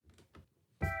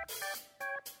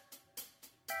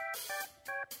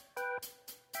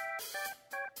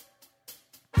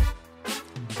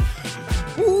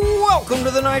Welcome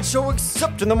to the night show,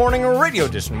 except in the morning radio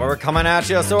edition, where we're coming at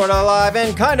you sort of live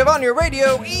and kind of on your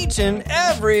radio each and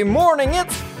every morning.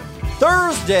 It's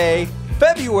Thursday,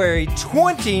 February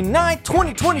 29th,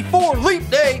 2024, Leap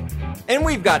Day, and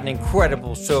we've got an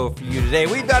incredible show for you today.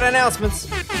 We've got announcements,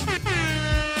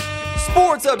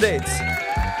 sports updates,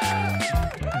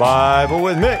 Bible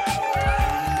with Mick,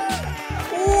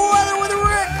 weather with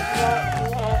Rick,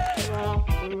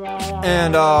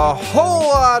 and a whole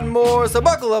lot more. So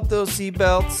buckle up those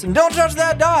seatbelts and don't touch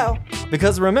that dial,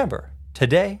 because remember,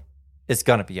 today is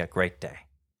going to be a great day.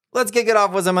 Let's kick it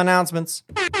off with some announcements.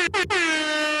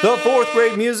 The fourth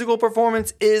grade musical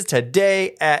performance is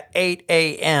today at 8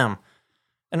 a.m.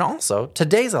 And also,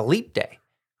 today's a leap day.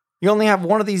 You only have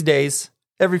one of these days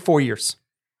every 4 years.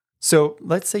 So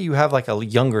let's say you have like a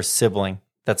younger sibling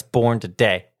that's born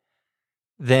today.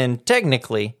 Then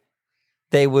technically,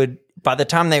 they would, by the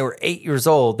time they were 8 years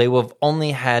old, they would have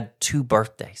only had 2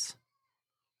 birthdays.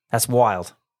 That's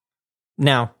wild.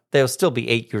 Now, they'll still be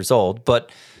 8 years old, but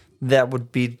that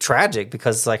would be tragic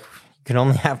because like you can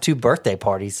only have 2 birthday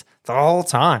parties the whole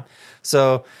time.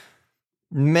 So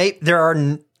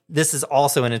this is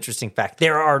also an interesting fact.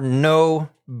 There are no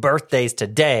birthdays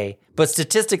today, but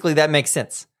statistically that makes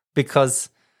sense because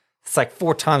it's like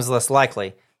 4 times less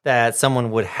likely that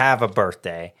someone would have a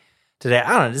birthday today.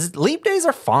 I don't know. Leap days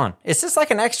are fun. It's just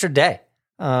like an extra day.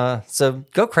 So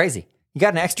go crazy. You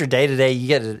got an extra day today. You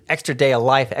get an extra day of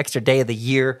life, extra day of the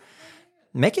year.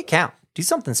 Make it count. Do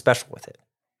something special with it.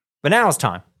 But now it's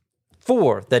time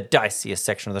for the diciest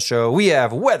section of the show. We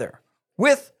have weather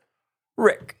with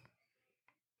Rick.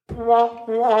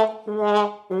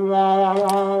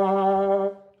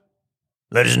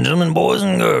 Ladies and gentlemen, boys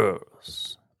and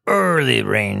girls, early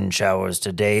rain showers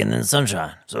today and then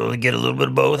sunshine. So we get a little bit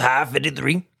of both, high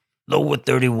 53, low at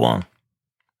 31.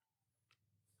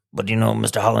 But you know,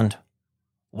 Mr. Holland,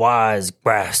 why is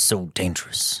grass so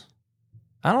dangerous?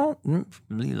 I don't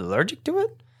really allergic to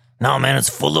it. No, man, it's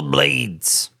full of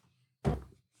blades.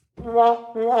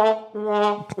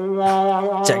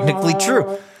 Technically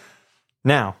true.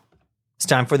 Now, it's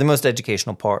time for the most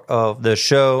educational part of the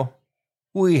show.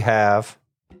 We have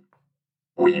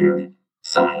Weird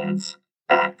Science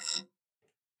Facts.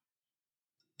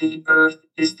 The Earth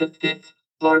is the 5th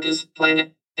largest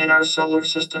planet in our solar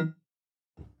system.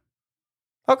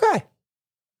 Okay.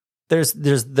 There's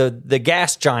the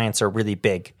gas giants are really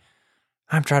big.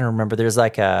 I'm trying to remember. There's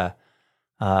like an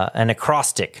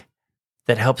acrostic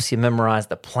that helps you memorize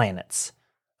the planets.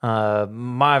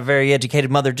 My very educated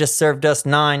mother just served us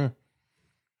 9,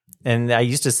 and I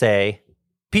used to say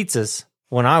pizzas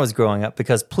when I was growing up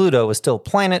because Pluto was still a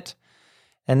planet,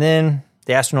 and then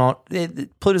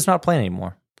Pluto's not a planet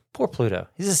anymore. Poor Pluto.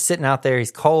 He's just sitting out there.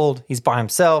 He's cold. He's by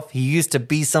himself. He used to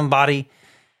be somebody,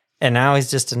 and now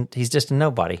he's just a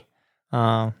nobody.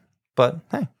 But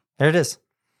hey, there it is.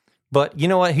 But you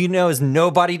know what? Who knows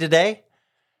nobody today?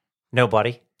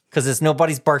 Nobody. Because it's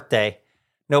nobody's birthday.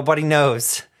 Nobody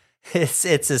knows. It's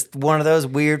just one of those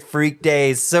weird freak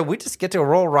days. So we just get to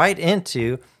roll right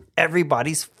into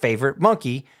everybody's favorite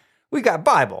monkey. We got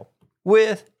Bible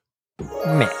with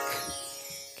Mick.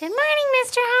 Good morning,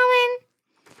 Mr. Holland.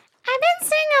 I've been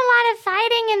seeing a lot of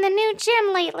fighting in the new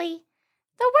gym lately.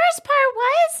 The worst part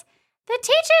was the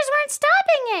teachers weren't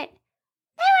stopping it.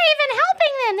 They were even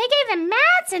helping them. They gave them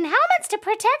mats and helmets to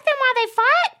protect them while they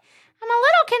fought. I'm a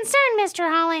little concerned, Mr.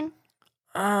 Holland.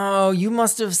 Oh, you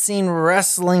must have seen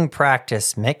wrestling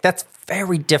practice, Mick. That's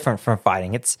very different from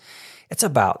fighting. It's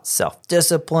about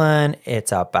self-discipline.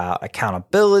 It's about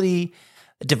accountability.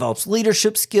 It develops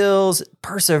leadership skills,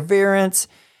 perseverance.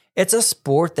 It's a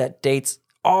sport that dates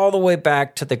all the way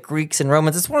back to the Greeks and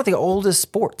Romans. It's one of the oldest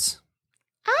sports.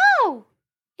 Oh,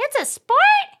 it's a sport?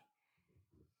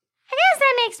 I guess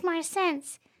that makes more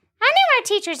sense. I knew our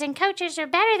teachers and coaches were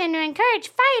better than to encourage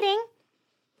fighting.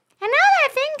 And now that I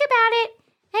think about it,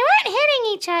 they weren't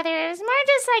hitting each other. It was more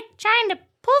just like trying to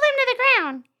pull them to the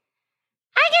ground.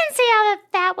 I can see how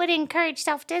that would encourage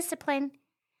self-discipline.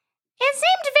 It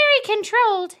seemed very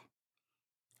controlled.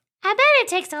 I bet it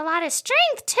takes a lot of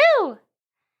strength, too.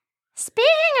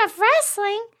 Speaking of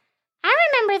wrestling, I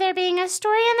remember there being a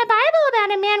story in the Bible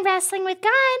about a man wrestling with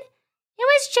God. It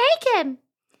was Jacob.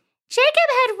 Jacob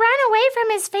had run away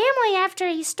from his family after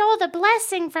he stole the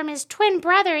blessing from his twin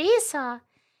brother Esau.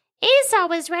 Esau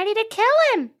was ready to kill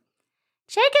him.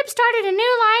 Jacob started a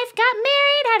new life, got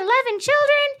married, had 11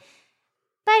 children,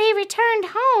 but he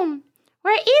returned home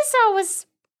where Esau was,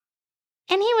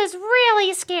 and he was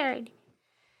really scared.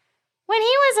 When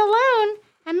he was alone,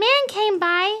 a man came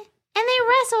by and they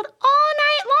wrestled all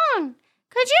night long.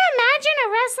 Could you imagine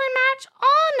a wrestling match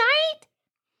all night?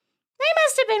 They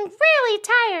must have been really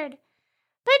tired.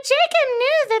 But Jacob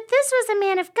knew that this was a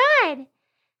man of God.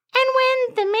 And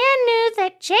when the man knew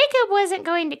that Jacob wasn't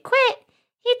going to quit,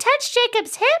 he touched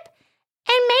Jacob's hip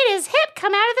and made his hip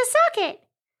come out of the socket.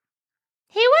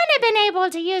 He wouldn't have been able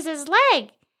to use his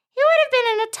leg. He would have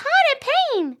been in a ton of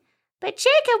pain. But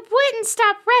Jacob wouldn't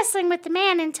stop wrestling with the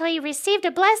man until he received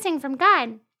a blessing from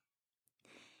God.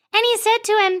 And he said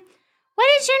to him, "What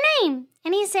is your name?"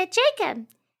 And he said, "Jacob."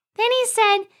 Then he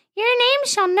said, "Your name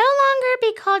shall no longer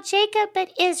be called Jacob,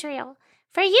 but Israel,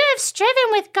 for you have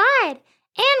striven with God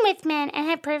and with men and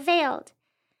have prevailed."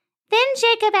 Then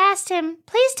Jacob asked him,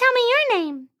 "Please tell me your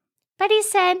name." But he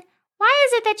said, "Why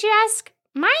is it that you ask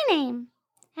my name?"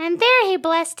 And there he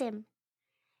blessed him.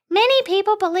 Many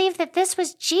people believe that this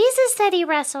was Jesus that he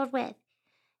wrestled with.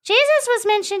 Jesus was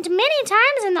mentioned many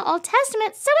times in the Old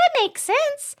Testament, so it makes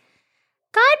sense.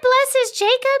 God blesses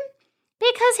Jacob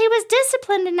because he was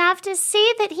disciplined enough to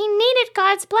see that he needed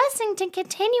God's blessing to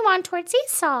continue on towards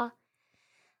Esau.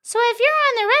 So if you're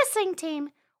on the wrestling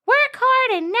team, work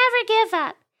hard and never give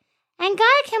up. And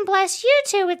God can bless you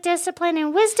too with discipline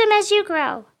and wisdom as you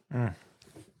grow.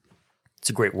 It's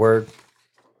a great word.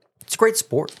 It's a great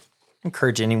sport. I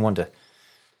encourage anyone to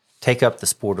take up the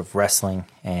sport of wrestling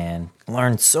and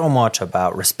learn so much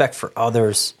about respect for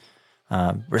others,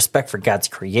 respect for God's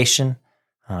creation,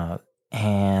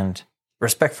 and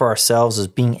respect for ourselves as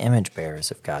being image bearers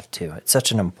of God too. It's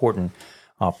such an important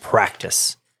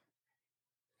practice.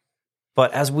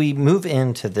 But as we move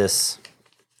into these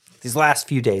last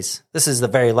few days, this is the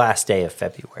very last day of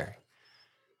February,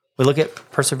 we look at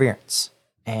perseverance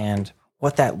and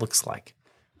what that looks like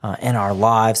in our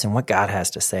lives and what God has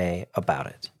to say about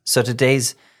it. So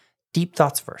today's Deep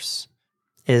Thoughts verse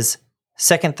is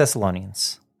 2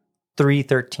 Thessalonians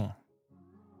 3:13.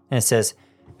 And it says,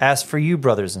 "As for you,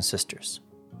 brothers and sisters,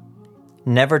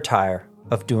 never tire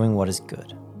of doing what is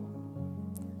good."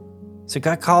 So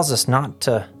God calls us not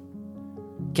to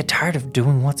get tired of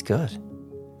doing what's good.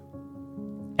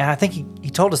 And I think he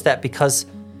told us that because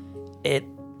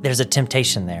there's a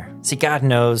temptation there. See, God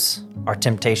knows our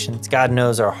temptations. God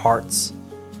knows our hearts.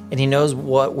 And he knows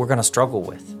what we're going to struggle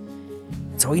with.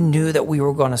 So he knew that we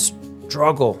were going to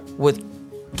struggle with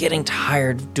getting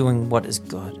tired of doing what is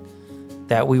good.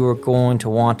 That we were going to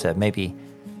want to maybe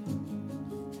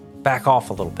back off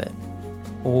a little bit.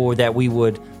 Or that we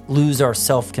would lose our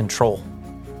self-control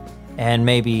and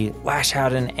maybe lash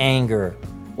out in anger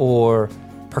or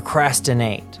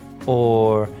procrastinate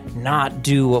or not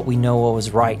do what we know was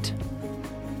right.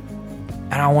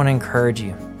 And I want to encourage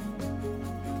you,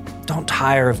 don't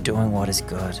tire of doing what is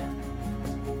good,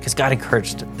 because God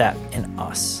encouraged that in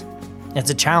us. It's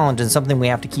a challenge and something we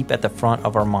have to keep at the front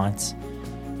of our minds.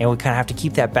 And we kind of have to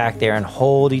keep that back there and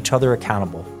hold each other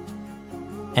accountable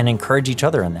and encourage each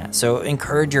other in that. So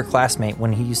encourage your classmate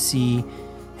when you see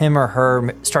him or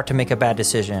her start to make a bad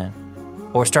decision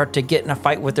or start to get in a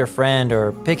fight with their friend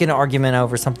or pick an argument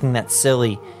over something that's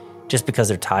silly just because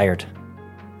they're tired.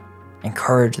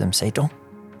 Encourage them. Say, don't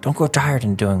go tired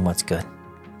in doing what's good.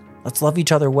 Let's love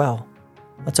each other well.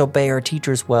 Let's obey our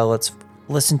teachers well. Let's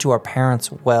listen to our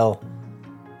parents well.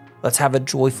 Let's have a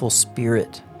joyful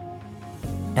spirit.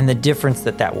 And the difference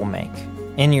that will make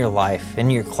in your life, in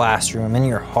your classroom, in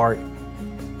your heart.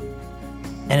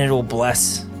 And it'll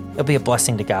be a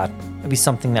blessing to God. It'll be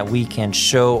something that we can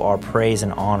show our praise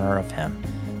and honor of him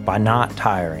by not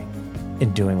tiring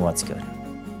in doing what's good.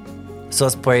 So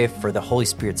let's pray for the Holy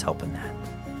Spirit's help in that.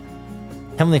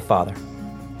 Heavenly Father,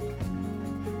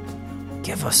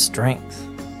 give us strength.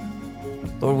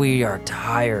 Lord, we are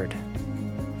tired.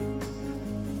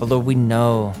 But Lord, we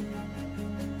know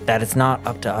that it's not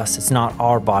up to us. It's not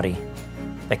our body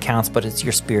that counts, but it's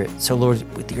your spirit. So Lord,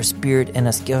 with your spirit in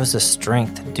us, give us the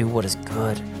strength to do what is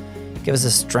good. Give us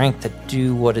the strength to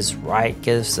do what is right.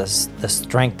 Give us the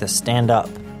strength to stand up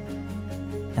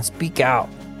and speak out.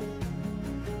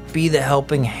 Be the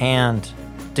helping hand,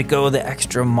 to go the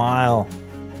extra mile,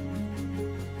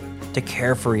 to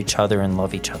care for each other and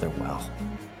love each other well.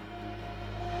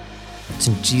 It's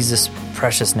in Jesus'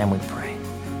 precious name we pray.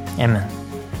 Amen.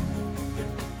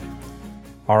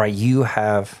 All right, you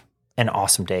have an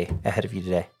awesome day ahead of you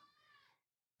today.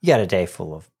 You got a day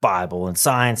full of Bible and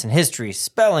science and history,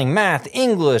 spelling, math,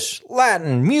 English,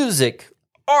 Latin, music,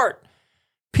 art,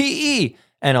 PE,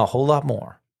 and a whole lot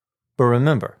more. But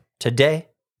remember, today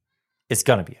is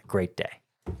going to be a great day.